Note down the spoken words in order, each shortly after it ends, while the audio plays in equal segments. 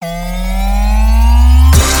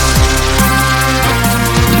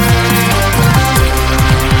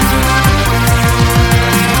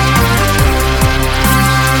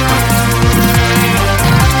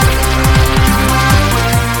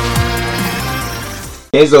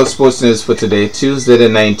Here's our sports news for today, Tuesday the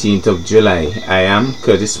 19th of July. I am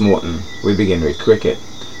Curtis Morton. We begin with cricket.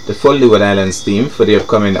 The full Leeward Islands team for the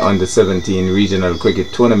upcoming Under-17 Regional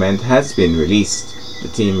Cricket Tournament has been released. The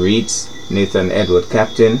team reads Nathan Edward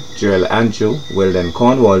captain, Gerald Andrew, Weldon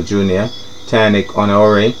Cornwall Jr., Tanik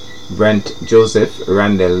Honore, Brent Joseph,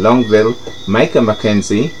 Randall Longville, Micah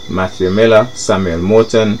Mackenzie, Matthew Miller, Samuel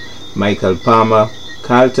Morton, Michael Palmer,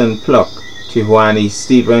 Carlton Pluck, Tijuani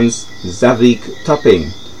Stevens, Zavik Topping,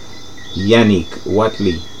 Yannick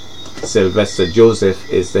Watley. Sylvester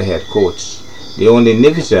Joseph is the head coach. The only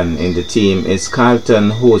Nivision in the team is Carlton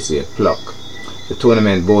Hosier Pluck. The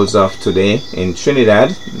tournament bowls off today in Trinidad,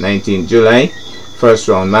 19th July. First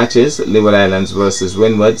round matches, Leeward Islands vs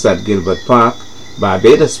Windwards at Gilbert Park,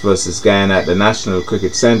 Barbados vs Guyana at the National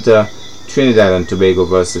Cricket Centre, Trinidad and Tobago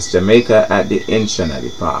vs Jamaica at the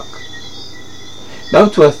Inshanadi Park. Now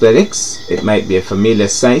to athletics. It might be a familiar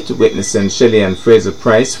sight witnessing Shelly-Ann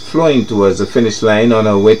Fraser-Pryce flowing towards the finish line on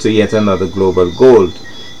her way to yet another global gold,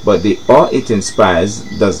 but the awe it inspires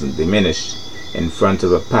doesn't diminish. In front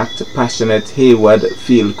of a packed, passionate Hayward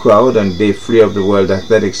Field crowd on day 3 of the World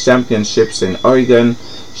Athletics Championships in Oregon,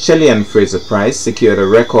 Shelly-Ann Fraser-Pryce secured a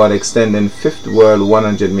record extending 5th World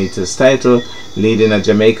 100 meters title, leading a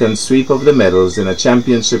Jamaican sweep of the medals in a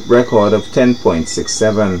championship record of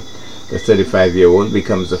 10.67. The 35-year-old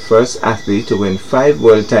becomes the first athlete to win 5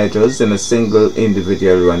 world titles in a single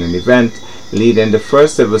individual running event, leading the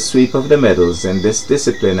first ever sweep of the medals in this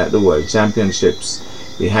discipline at the World Championships.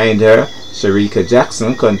 Behind her, Sharika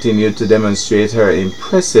Jackson continued to demonstrate her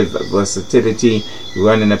impressive versatility,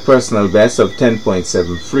 running a personal best of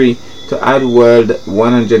 10.73 to add world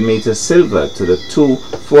 100 meter silver to the 2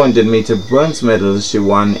 400 meter bronze medals she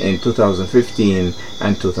won in 2015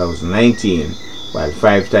 and 2019, while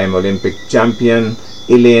 5-time Olympic champion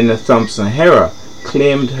Elaine Thompson-Herah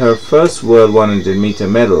claimed her first world 100 meter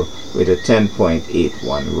medal with a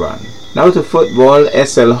 10.81 run. Now to football.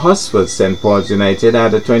 SL Hosford St. Paul's United are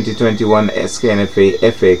the 2021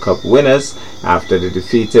 SKNFA FA Cup winners after they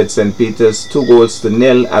defeated St. Peter's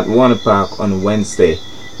 2-0 at Warner Park on Wednesday.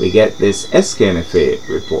 We get this SKNFA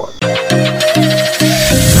report.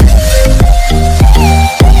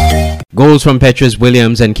 Goals from Petrus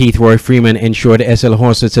Williams and Keith Roy Freeman ensured SL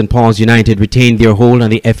Hosford St. Paul's United retained their hold on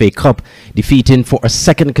the FA Cup, defeating for a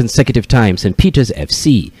second consecutive time St. Peter's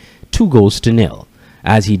FC 2-0.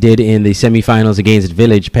 As he did in the semi-finals against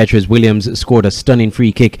Village, Petrus Williams scored a stunning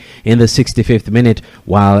free kick in the 65th minute,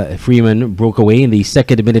 while Freeman broke away in the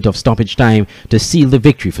 2nd minute of stoppage time to seal the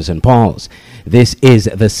victory for St. Paul's. This is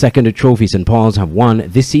the second trophy St. Paul's have won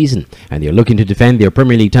this season, and they're looking to defend their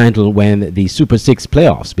Premier League title when the Super 6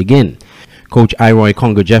 playoffs begin. Coach Iroy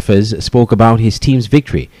Congo Jeffers spoke about his team's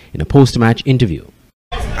victory in a post-match interview.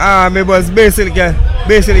 It was basically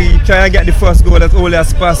try and get the first goal as early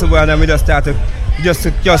as possible, and then we just started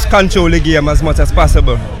just control the game as much as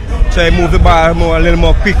possible. Try to move the ball a little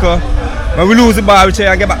more quicker. When we lose the ball, we try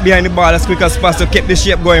and get back behind the ball as quick as possible, keep the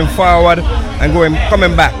shape going forward and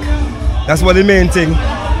coming back. That's what the main thing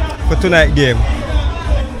for tonight's game.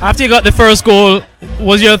 After you got the first goal,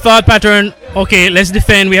 was your thought pattern, okay, let's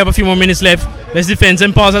defend, we have a few more minutes left, let's defend?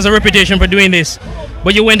 St. Paul's has a reputation for doing this,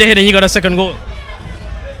 but you went ahead and you got a second goal.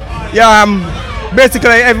 Yeah, basically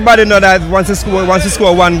everybody know that once you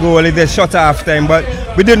score one goal, it's shut half time, but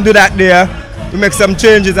we didn't do that there. We make some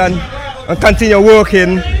changes and continue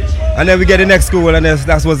working, and then we get the next goal, and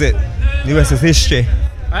that was it. The rest is history.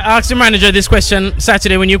 I asked the manager this question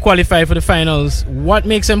Saturday when you qualified for the finals. What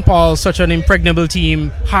makes St. Paul such an impregnable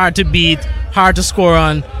team, hard to beat, hard to score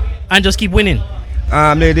on, and just keep winning?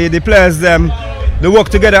 The players, they work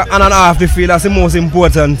together on and off the field. That's the most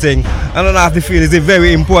important thing. On and off the field is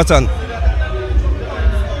very important.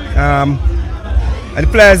 And the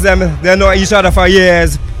players, they know each other for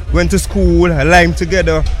years, went to school, lined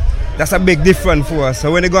together. That's a big difference for us.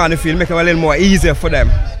 So when they go on the field, make it a little more easier for them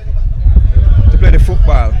to play the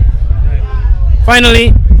football.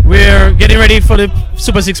 Finally, we're getting ready for the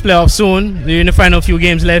Super 6 playoffs soon. We're in the final few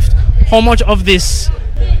games left. How much of this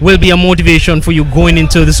will be a motivation for you going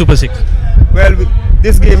into the Super 6? Well,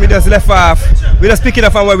 this game we just left off. We just pick it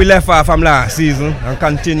up from where we left off from last season and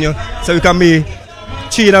continue so we can be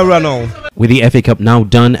 3 in a row now. With the FA Cup now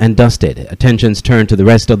done and dusted, attentions turn to the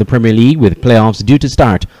rest of the Premier League with playoffs due to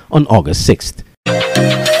start on August 6th.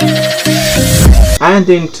 And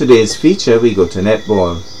in today's feature, we go to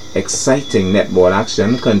netball. Exciting netball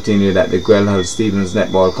action continued at the Grelhull Stevens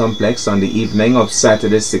Netball Complex on the evening of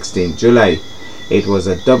Saturday, 16th July. It was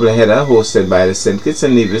a doubleheader hosted by the St. Kitts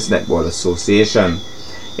and Nevis Netball Association.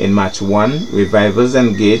 In match 1, Revivers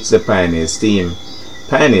engaged the Pioneers team.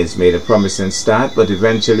 Pioneers made a promising start, but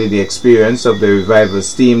eventually the experience of the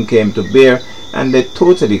Revivers team came to bear and they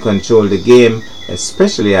totally controlled the game,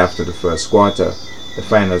 especially after the first quarter. The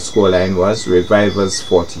final scoreline was Revivers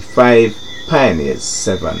 45, Pioneers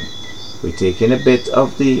 7. We're taking a bit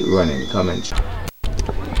of the running commentary.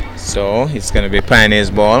 So it's going to be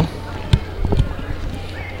Pioneers ball.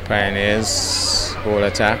 Pioneers goal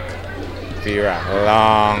attack. Vera,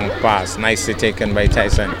 long pass, nicely taken by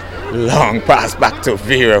Tyson. Long pass back to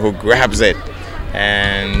Vera, who grabs it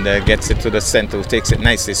and gets it to the center, who takes it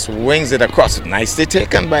nicely, swings it across. Nicely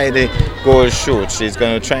taken by the goal shoot. She's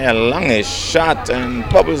going to try a longish shot and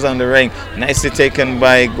bubbles on the ring. Nicely taken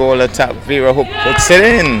by goal attack Vera, who puts it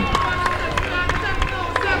in.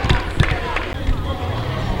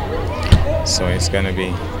 So it's going to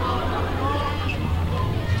be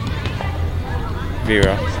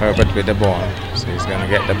Vera, Herbert with the ball. So he's going to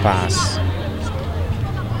get the pass.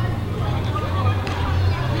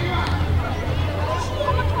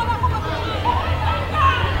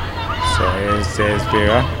 So there's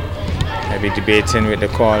Vera. Maybe debating with the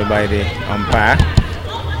call by the umpire.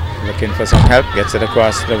 Looking for some help. Gets it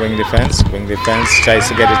across the wing defense. Wing defense tries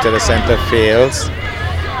to get it to the center, fails.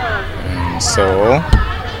 And so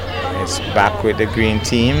it's back with the green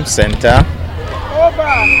team, center.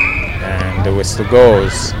 And the whistle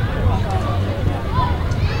goes.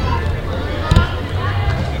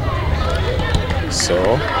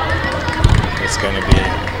 So it's going to be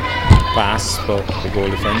pass for the goal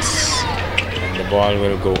defense, and the ball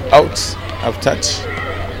will go out of touch.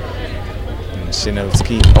 And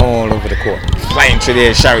Shinelski all over the court, flying through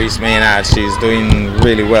there. Sharice Maynard, she's doing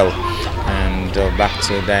really well. And back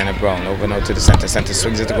to Diana Brown, over now to the center. Center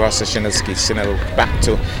swings it across to Shinelski. Shinel back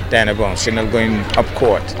to Diana Brown. Shinel going up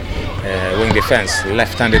court. Wing defense,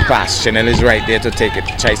 left-handed pass. Chanel is right there to take it.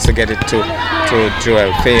 Tries to get it to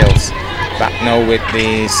Joel. Fails. Back now with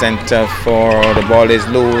the center for the ball is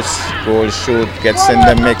loose. Goal shoot gets in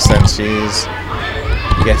the mix and she's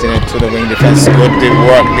getting it to the wing defense. Good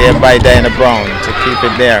work there by Diana Brown to keep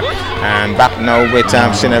it there. And back now with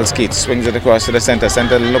Chanel Skeet. Swings it across to the center.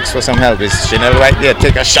 Center looks for some help. Is Chanel right there?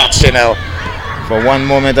 Take a shot, Chanel. For one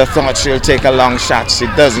moment I thought she'll take a long shot. She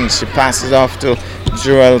doesn't. She passes off to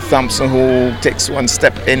Joel Thompson, who takes one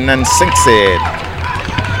step in and sinks it.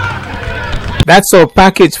 That's our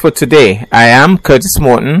package for today. I am Curtis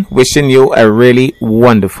Morton, wishing you a really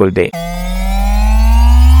wonderful day.